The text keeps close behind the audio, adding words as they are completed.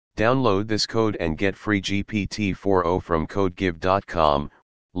Download this code and get free GPT-4o from codegive.com,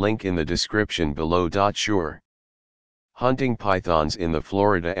 link in the description below. Sure. Hunting pythons in the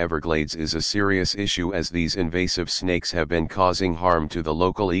Florida Everglades is a serious issue as these invasive snakes have been causing harm to the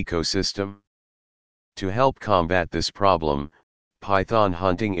local ecosystem. To help combat this problem, python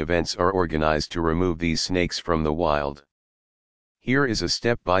hunting events are organized to remove these snakes from the wild. Here is a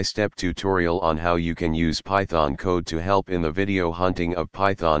step-by-step tutorial on how you can use Python code to help in the video hunting of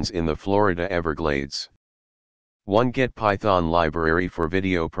pythons in the Florida Everglades. 1. Get Python library for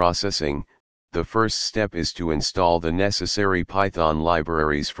video processing. The first step is to install the necessary Python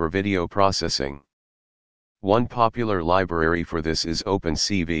libraries for video processing. One popular library for this is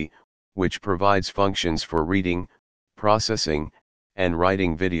opencv, which provides functions for reading, processing, and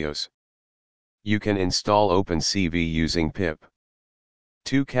writing videos. You can install opencv using pip.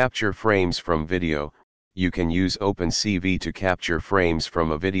 To capture frames from video, you can use opencv to capture frames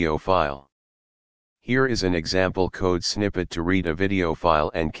from a video file. Here is an example code snippet to read a video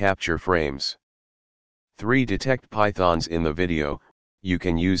file and capture frames. 3. Detect pythons in the video. You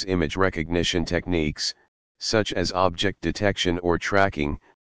can use image recognition techniques, such as object detection or tracking,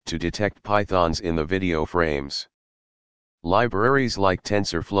 to detect pythons in the video frames. Libraries like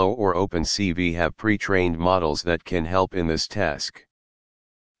TensorFlow or opencv have pre-trained models that can help in this task.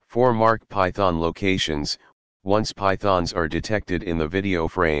 4. Mark python locations. Once pythons are detected in the video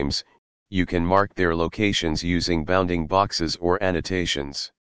frames, you can mark their locations using bounding boxes or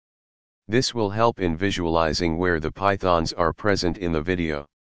annotations. This will help in visualizing where the pythons are present in the video.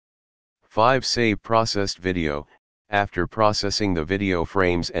 5. Save processed video. After processing the video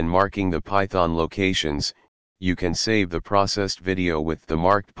frames and marking the python locations, you can save the processed video with the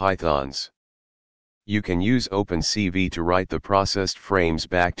marked pythons. You can use opencv to write the processed frames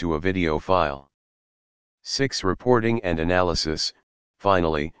back to a video file. 6. Reporting and analysis.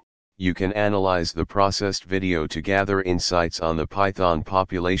 Finally, you can analyze the processed video to gather insights on the python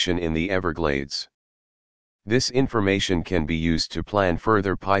population in the Everglades. This information can be used to plan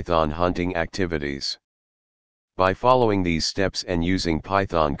further python hunting activities. By following these steps and using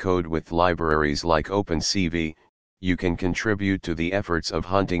Python code with libraries like opencv, you can contribute to the efforts of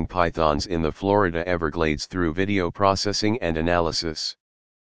hunting pythons in the Florida Everglades through video processing and analysis.